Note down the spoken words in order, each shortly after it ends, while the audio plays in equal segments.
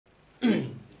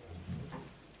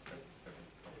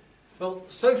Well,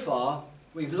 so far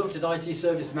we've looked at IT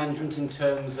service management in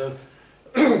terms of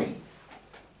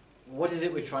what is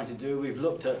it we're trying to do. We've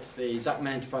looked at the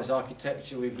Zachman Enterprise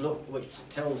Architecture, which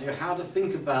tells you how to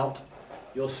think about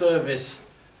your service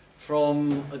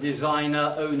from a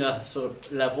designer, owner sort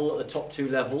of level, at the top two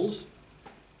levels,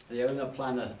 the owner,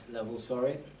 planner level,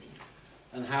 sorry,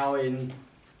 and how in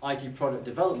IT product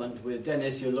development with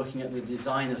Dennis you're looking at the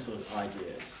designer sort of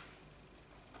ideas.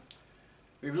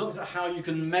 We've looked at how you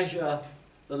can measure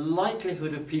the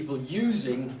likelihood of people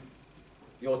using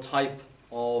your type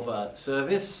of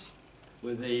service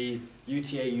with the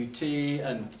UTA-UT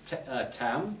and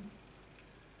TAM.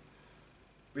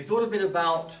 We thought a bit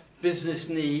about business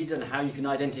need and how you can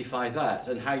identify that,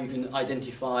 and how you can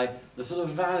identify the sort of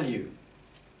value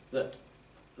that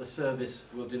the service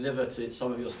will deliver to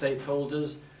some of your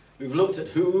stakeholders. We've looked at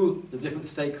who the different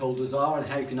stakeholders are and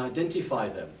how you can identify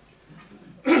them.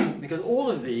 Because all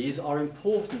of these are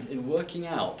important in working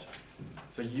out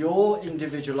for your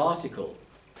individual article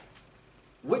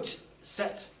which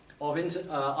set of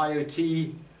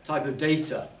IoT type of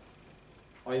data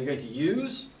are you going to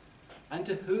use, and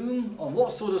to whom, on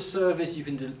what sort of service you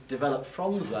can develop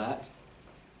from that,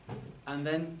 and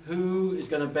then who is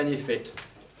going to benefit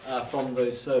from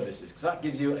those services, because that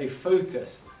gives you a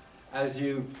focus as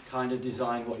you kind of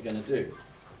design what you're going to do.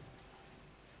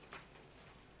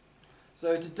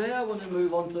 So today I want to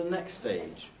move on to the next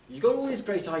stage. You've got all these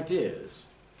great ideas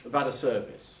about a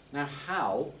service. Now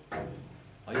how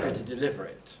are you going to deliver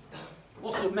it?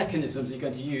 What sort of mechanisms are you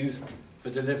going to use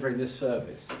for delivering this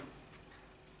service?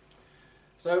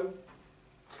 So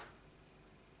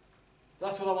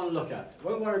that's what I want to look at.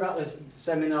 Won't worry about this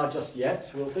seminar just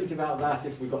yet. We'll think about that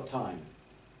if we've got time.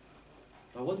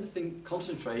 I want to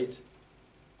concentrate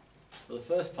for the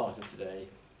first part of today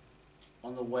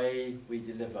on the way we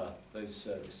deliver those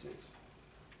services.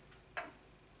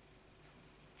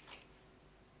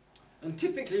 And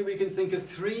typically we can think of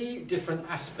three different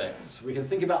aspects. We can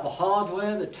think about the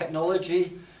hardware, the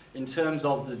technology, in terms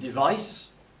of the device.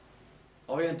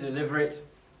 Are we going to deliver it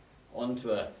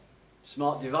onto a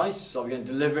smart device? Are we going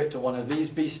to deliver it to one of these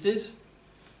beasties?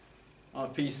 On a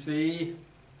PC?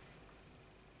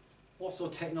 What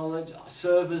sort of technology,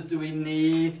 servers do we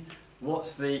need?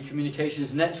 What's the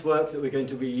communications network that we're going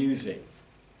to be using?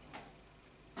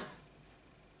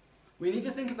 We need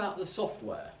to think about the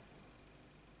software.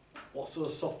 What sort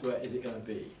of software is it going to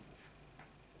be?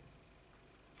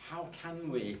 How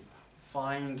can we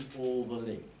find all the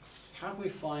links? How can we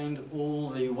find all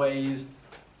the ways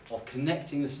of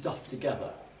connecting the stuff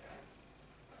together?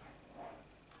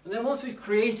 And then once we've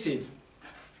created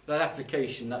that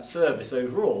application, that service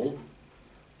overall,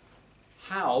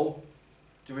 how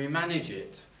do we manage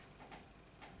it?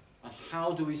 And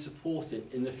how do we support it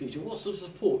in the future? What sort of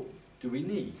support do we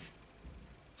need?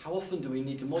 How often do we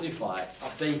need to modify it,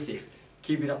 update it,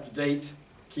 keep it up to date,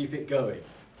 keep it going?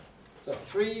 So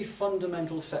three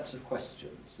fundamental sets of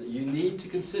questions that you need to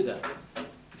consider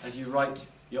as you write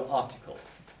your article.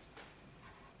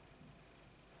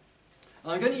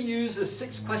 And I'm going to use the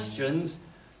 6 questions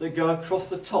that go across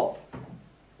the top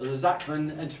of the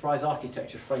Zachman Enterprise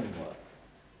Architecture Framework.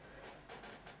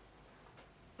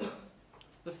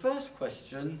 The first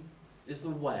question is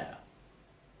the where.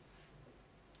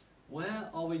 Where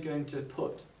are we going to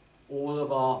put all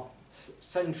of our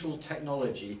central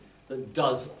technology that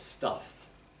does stuff?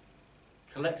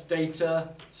 Collects data,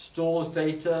 stores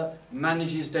data,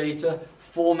 manages data,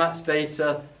 formats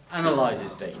data,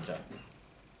 analyzes data,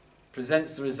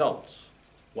 presents the results.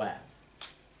 Where?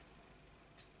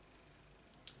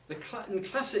 And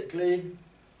classically,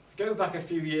 go back a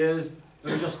few years,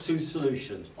 there were just 2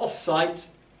 solutions. Off-site,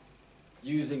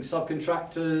 using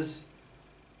subcontractors,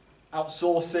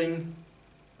 outsourcing,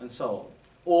 and so on.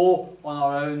 Or on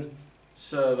our own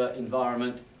server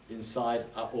environment inside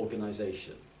our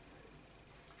organization.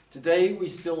 Today we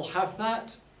still have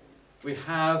that. We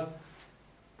have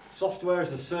software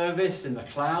as a service in the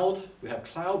cloud. We have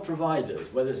cloud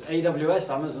providers, whether it's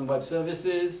AWS, Amazon Web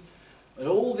Services, and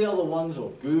all the other ones, or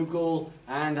Google,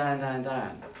 and.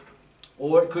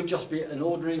 Or it could just be an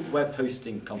ordinary web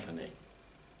hosting company.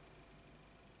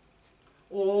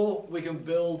 Or we can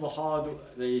build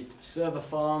the server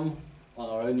farm on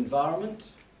our own environment,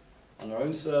 on our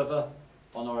own server,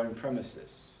 on our own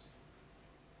premises.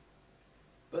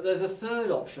 But there's a third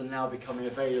option now becoming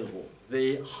available,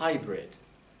 the hybrid,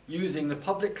 using the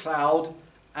public cloud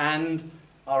and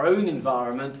our own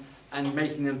environment and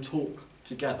making them talk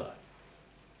together.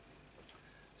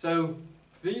 So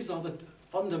these are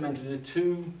fundamentally the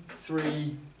 2,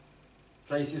 3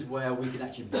 places where we can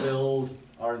actually build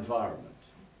our environment.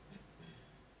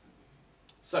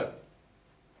 So,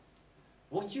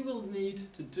 what you will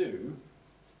need to do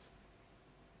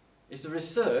is to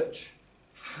research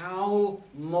how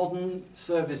modern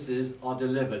services are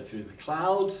delivered through the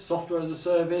cloud, software as a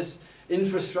service,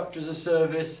 infrastructure as a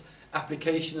service,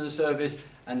 application as a service,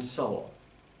 and so on.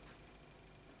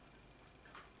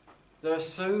 There are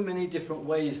so many different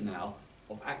ways now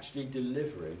of actually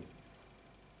delivering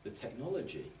the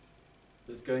technology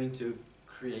that's going to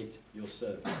create your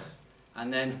service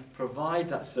and then provide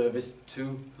that service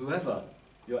to whoever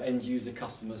your end user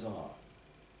customers are.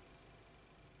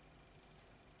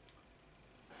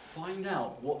 Find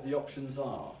out what the options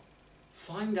are.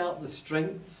 Find out the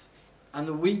strengths and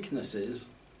the weaknesses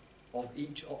of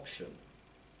each option.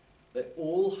 They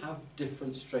all have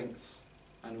different strengths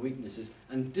and weaknesses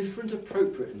and different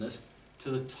appropriateness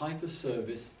to the type of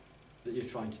service that you're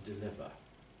trying to deliver.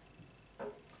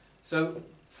 So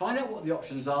find out what the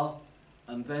options are,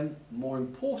 and then more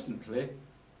importantly,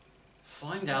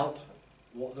 find out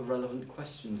what the relevant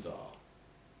questions are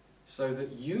so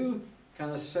that you can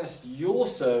assess your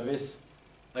service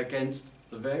against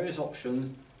the various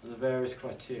options and the various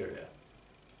criteria.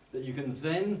 That you can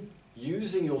then,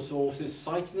 using your sources,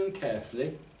 citing them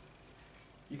carefully,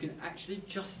 you can actually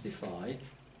justify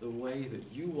the way that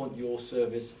you want your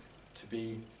service to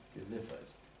be delivered.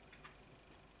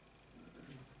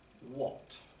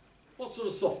 What? What sort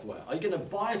of software? Are you going to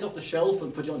buy it off the shelf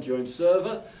and put it onto your own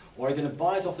server? Or are you going to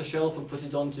buy it off the shelf and put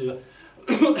it onto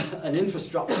an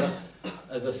infrastructure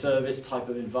as a service type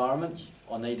of environment,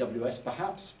 on AWS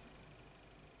perhaps?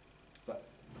 So,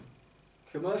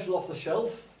 commercial off the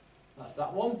shelf, that's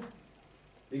that one.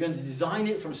 You're going to design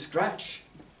it from scratch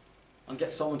and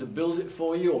get someone to build it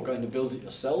for you, or going to build it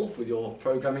yourself with your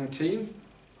programming team?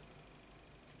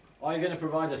 Are you going to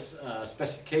provide a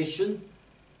specification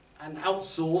and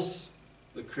outsource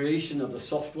the creation of the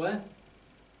software?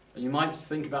 And you might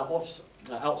think about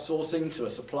outsourcing to a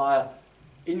supplier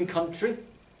in country,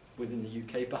 within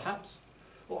the UK perhaps,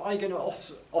 or are you going to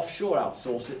offshore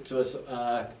outsource it to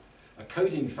a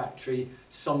coding factory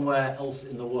somewhere else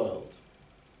in the world?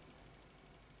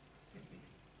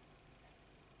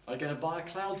 Are you going to buy a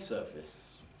cloud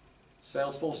service?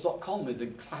 Salesforce.com is a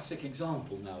classic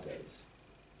example nowadays.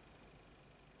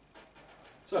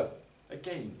 So,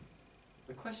 again,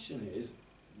 the question is,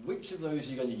 which of those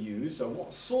are you going to use? So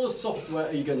what sort of software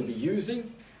are you going to be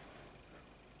using?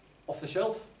 Off the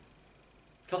shelf,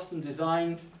 custom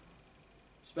designed,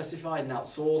 specified and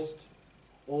outsourced,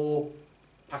 or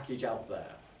package out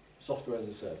there, software as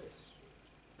a service.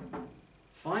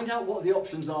 Find out what the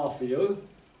options are for you,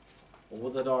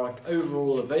 or that are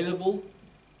overall available,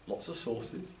 lots of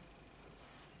sources,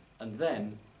 and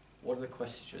then what are the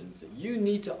questions that you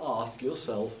need to ask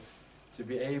yourself to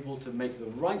be able to make the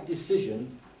right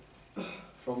decision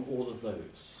from all of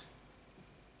those.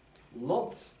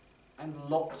 Lots and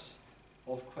lots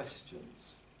of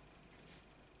questions.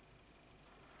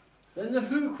 Then the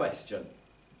who question.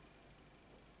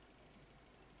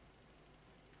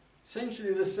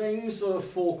 Essentially the same sort of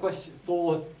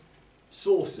four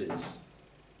sources.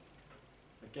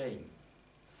 Again,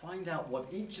 find out what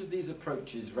each of these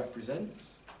approaches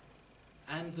represents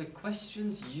and the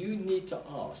questions you need to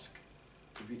ask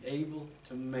to be able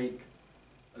to make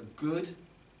a good,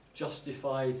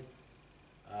 justified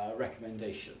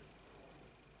recommendation.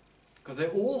 Because they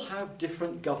all have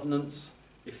different governance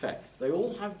effects. They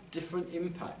all have different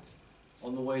impacts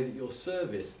on the way that your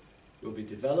service will be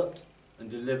developed and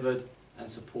delivered and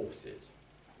supported.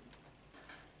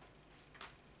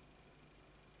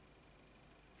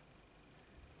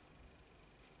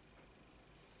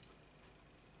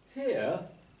 Here,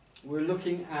 we're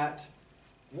looking at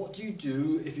what do you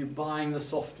do if you're buying the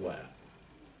software,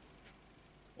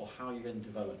 or how you're going to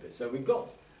develop it. So we've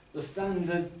got the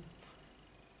standard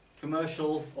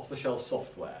commercial off-the-shelf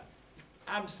software,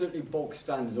 absolutely bog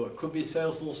standard, or it could be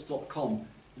Salesforce.com,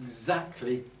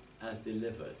 exactly as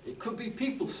delivered. It could be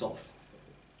PeopleSoft,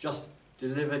 just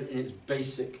delivered in its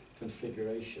basic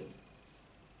configuration.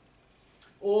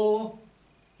 Or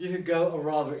you could go a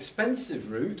rather expensive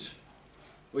route,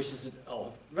 which is a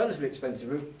relatively expensive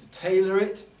route, to tailor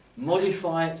it,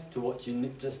 modify it to what you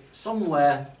need, just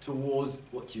somewhere towards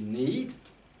what you need.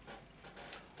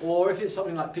 Or if it's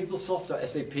something like PeopleSoft or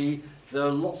SAP, there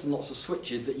are lots and lots of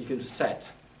switches that you can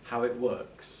set how it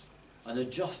works and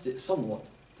adjust it somewhat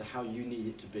to how you need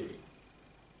it to be.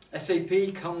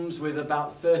 SAP comes with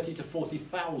about 30 to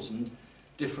 40,000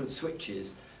 different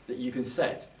switches that you can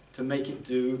set to make it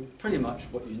do pretty much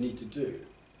what you need to do.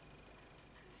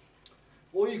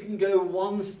 Or you can go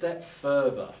one step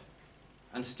further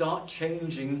and start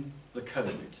changing the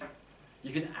code.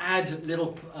 You can add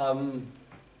little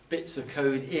bits of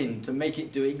code in to make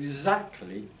it do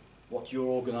exactly what your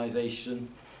organisation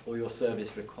or your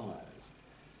service requires.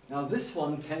 Now this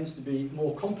one tends to be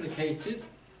more complicated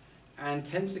and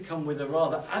tends to come with a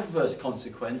rather adverse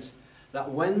consequence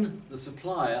that when the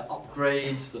supplier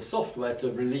upgrades the software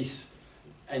to release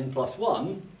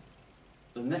N+1,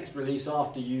 the next release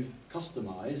after you've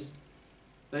customised,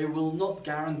 they will not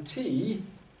guarantee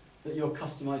that your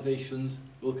customisations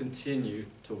will continue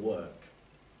to work.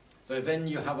 So then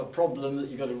you have a problem that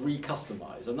you've got to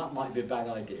re-customise, and that might be a bad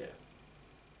idea.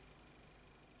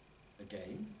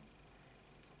 Again,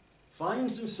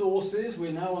 find some sources.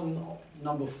 We're now on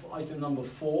item number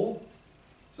 4.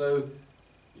 So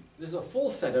there's a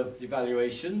fourth set of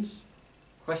evaluations,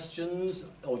 questions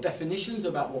or definitions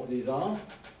about what these are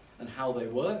and how they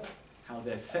work, how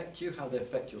they affect you, how they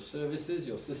affect your services,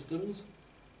 your systems,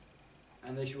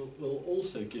 and they will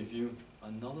also give you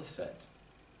another set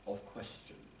of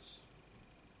questions.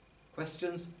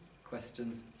 Questions,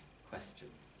 questions,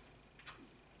 questions.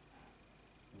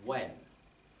 When?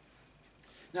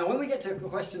 Now, when we get to a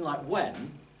question like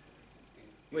when,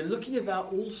 we're looking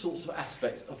about all sorts of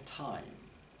aspects of time.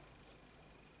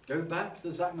 Go back to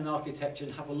the Zachman architecture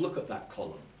and have a look at that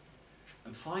column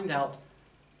and find out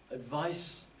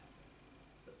advice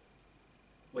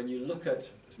when you look at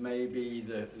maybe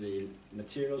the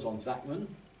materials on Zachman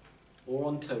or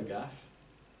on TOGAF.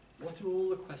 What are all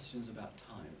the questions about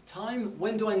time? Time,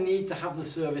 when do I need to have the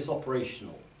service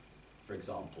operational, for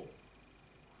example?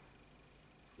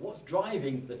 What's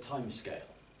driving the time scale?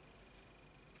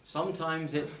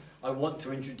 Sometimes it's, I want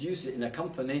to introduce it in a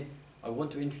company, I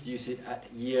want to introduce it at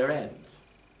year end,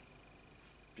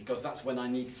 because that's when I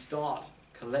need to start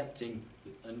collecting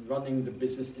and running the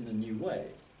business in a new way.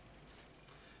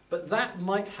 But that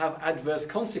might have adverse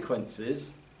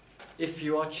consequences if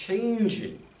you are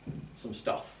changing some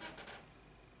stuff.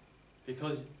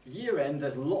 Because year end,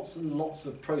 there's lots and lots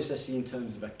of processing in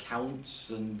terms of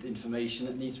accounts and information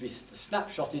that needs to be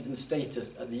snapshotted and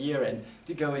statused at the year end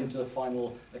to go into the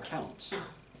final accounts.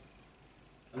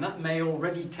 And that may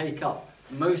already take up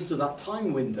most of that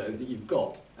time window that you've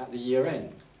got at the year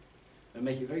end and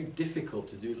make it very difficult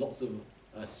to do lots of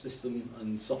system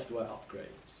and software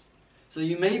upgrades. So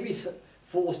you may be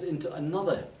forced into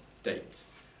another date.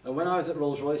 And when I was at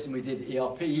Rolls-Royce and we did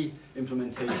ERP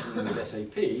implementation with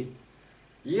SAP,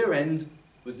 year end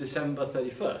was December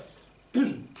 31st.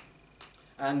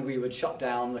 And we would shut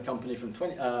down the company from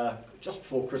just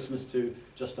before Christmas to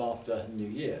just after New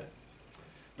Year.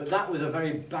 But that was a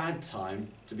very bad time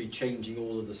to be changing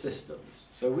all of the systems.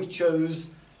 So we chose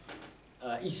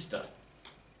Easter,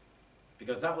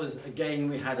 because that was, again,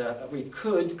 we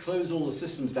could close all the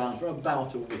systems down for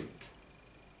about a week.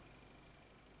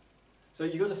 So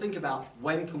you've got to think about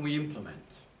when can we implement.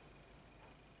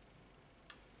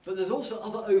 But there's also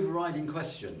other overriding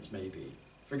questions, maybe.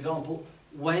 For example,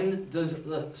 when does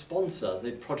the sponsor,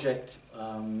 the project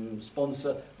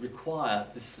sponsor, require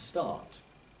this to start?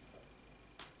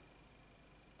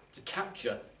 To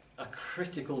capture a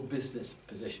critical business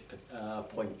position,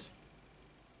 point.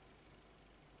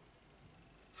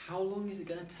 How long is it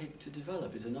going to take to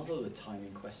develop is another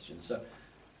timing question. So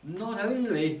not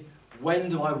only when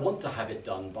do I want to have it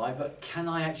done by, but can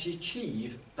I actually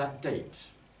achieve that date?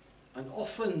 And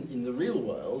often in the real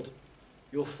world,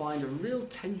 you'll find a real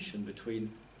tension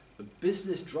between the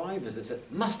business drivers that say,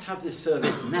 must have this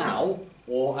service now,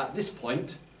 or at this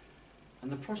point,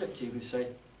 and the project team who say,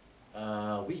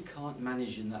 we can't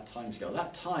manage in that time scale.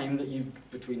 That time that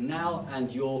between now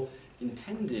and your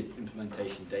intended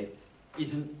implementation date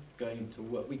isn't going to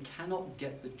work. We cannot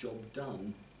get the job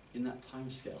done in that time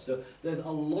scale. So there's a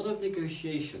lot of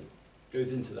negotiation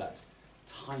goes into that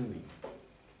timing.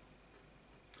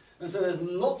 And so there's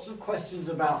lots of questions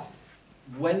about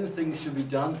when things should be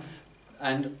done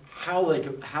and how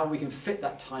we can fit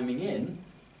that timing in.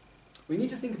 We need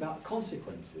to think about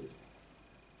consequences.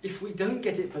 If we don't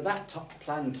get it for that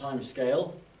planned time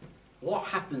scale, what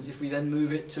happens if we then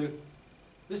move it to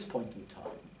this point in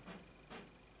time?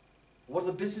 What are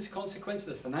the business consequences,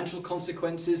 the financial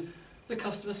consequences, the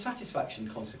customer satisfaction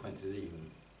consequences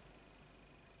even?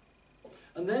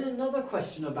 And then another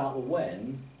question about the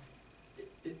when,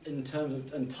 in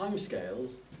terms of time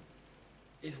scales,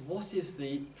 is what is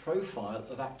the profile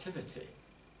of activity?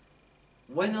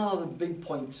 When are the big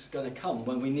points going to come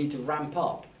when we need to ramp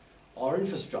up our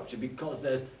infrastructure because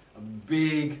there's a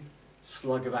big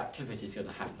slug of activities going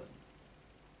to happen?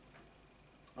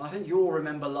 I think you all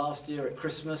remember last year at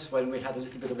Christmas when we had a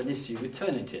little bit of an issue with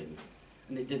Turnitin,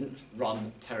 and it didn't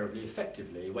run terribly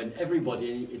effectively when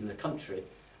everybody in the country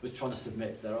was trying to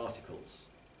submit their articles.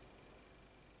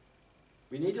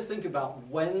 We need to think about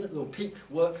when the peak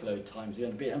workload times are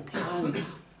going to be and plan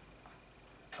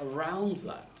around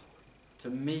that to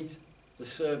meet the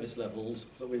service levels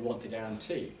that we want to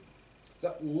guarantee.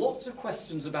 So lots of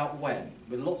questions about when,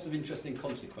 with lots of interesting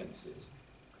consequences.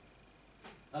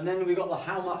 And then we've got the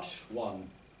how much one.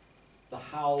 The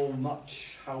how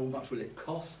much will it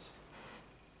cost?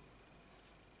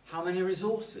 How many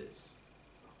resources?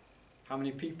 How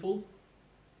many people?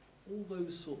 All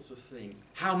those sorts of things.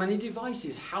 How many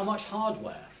devices? How much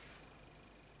hardware?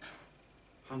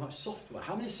 How much software?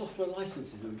 How many software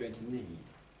licenses are we going to need?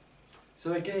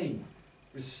 So again,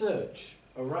 research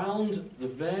around the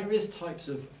various types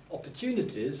of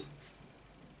opportunities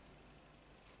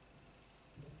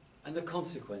and the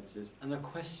consequences and the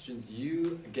questions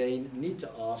you, again, need to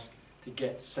ask to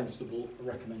get sensible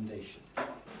recommendations.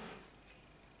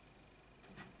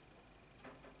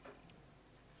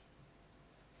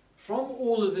 From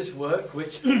all of this work,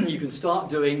 which you can start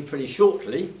doing pretty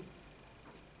shortly,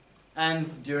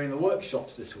 and during the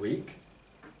workshops this week,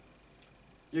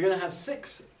 you're going to have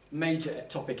 6 major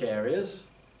topic areas,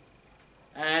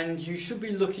 and you should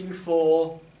be looking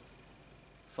for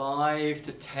 5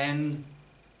 to 10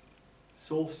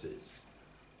 sources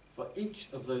for each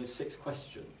of those 6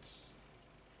 questions,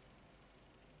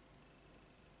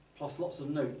 plus lots of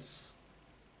notes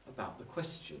about the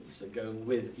questions that go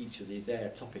with each of these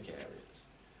topic areas.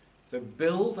 So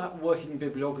build that working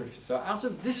bibliography. So out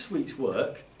of this week's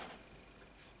work,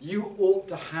 you ought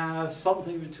to have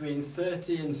something between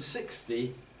 30 and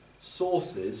 60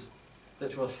 sources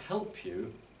that will help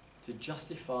you to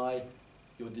justify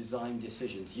your design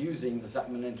decisions using the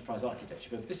Zachman Enterprise Architecture,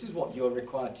 because this is what you're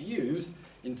required to use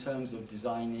in terms of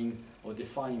designing or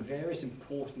defining various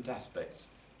important aspects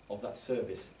of that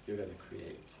service you're going to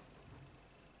create.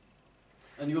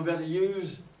 And you'll be able to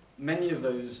use many of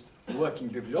those working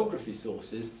bibliography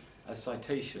sources as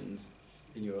citations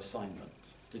in your assignment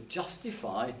to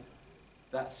justify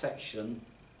that section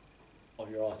of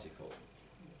your article.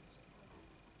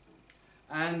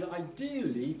 And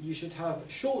ideally, you should have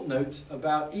short notes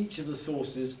about each of the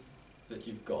sources that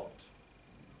you've got,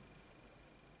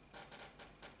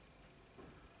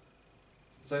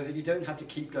 so that you don't have to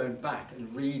keep going back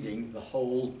and reading the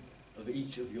whole of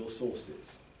each of your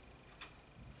sources.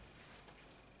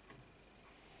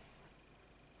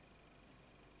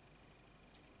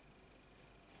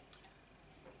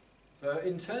 So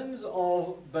in terms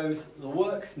of both the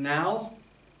work now,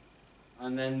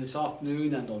 and then this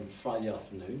afternoon and on Friday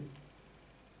afternoon,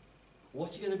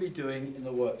 what are you going to be doing in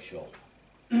the workshop?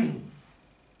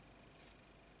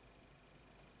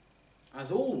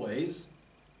 As always,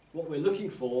 what we're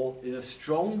looking for is a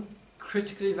strong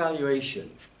critical evaluation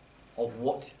of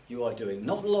what you are doing.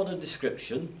 Not a lot of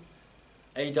description.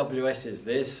 AWS is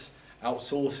this,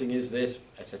 outsourcing is this,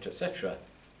 etc., etc.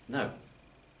 No.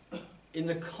 In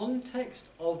the context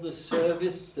of the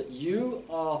service that you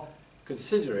are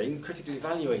considering, critically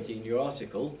evaluating in your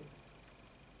article,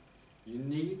 you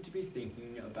need to be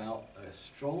thinking about a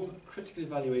strong critical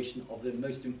evaluation of the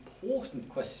most important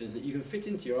questions that you can fit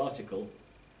into your article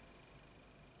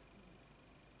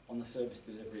on the service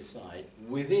delivery side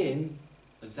within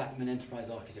a Zachman Enterprise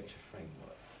Architecture framework.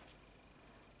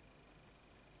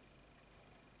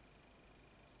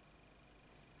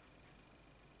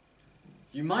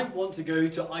 You might want to go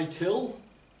to ITIL,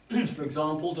 for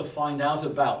example, to find out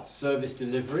about service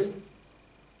delivery,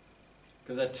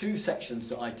 because there are 2 sections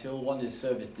to ITIL. One is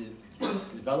service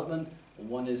development, and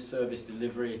one is service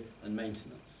delivery and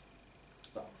maintenance.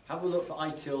 So have a look for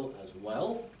ITIL as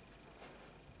well.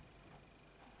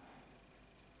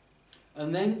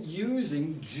 And then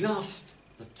using just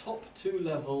the top 2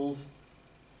 levels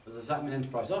of the Zachman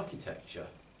Enterprise Architecture,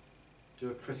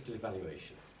 do a critical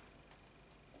evaluation.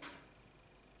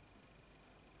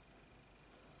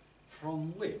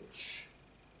 From which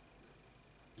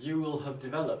you will have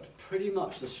developed pretty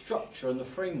much the structure and the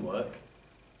framework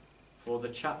for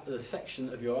the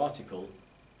section of your article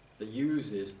that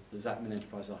uses the Zachman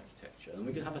Enterprise Architecture. And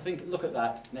we can have a look at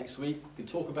that next week. We can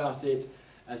talk about it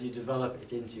as you develop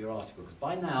it into your article. Because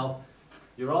by now,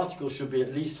 your article should be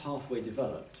at least halfway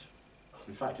developed.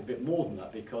 In fact, a bit more than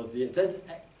that, because the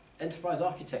Enterprise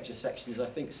Architecture section is, I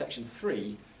think, section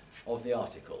 3 of the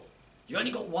article. You've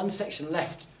only got 1 section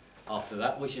left after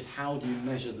that, which is how do you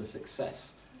measure the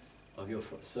success of your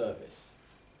service.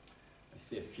 I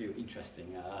see a few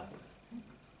interesting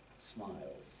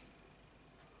smiles.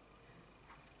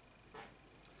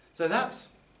 So that's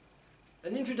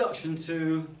an introduction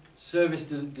to service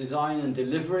design and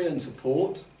delivery and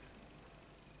support.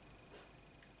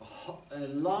 A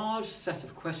large set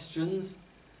of questions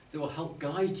that will help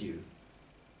guide you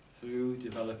through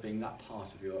developing that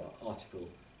part of your article,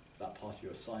 that part of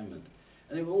your assignment.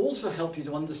 And it will also help you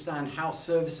to understand how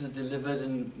services are delivered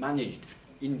and managed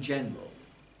in general.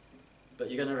 But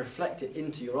you're going to reflect it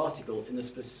into your article in the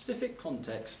specific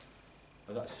context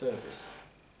of that service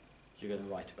you're going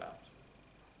to write about.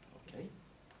 Okay?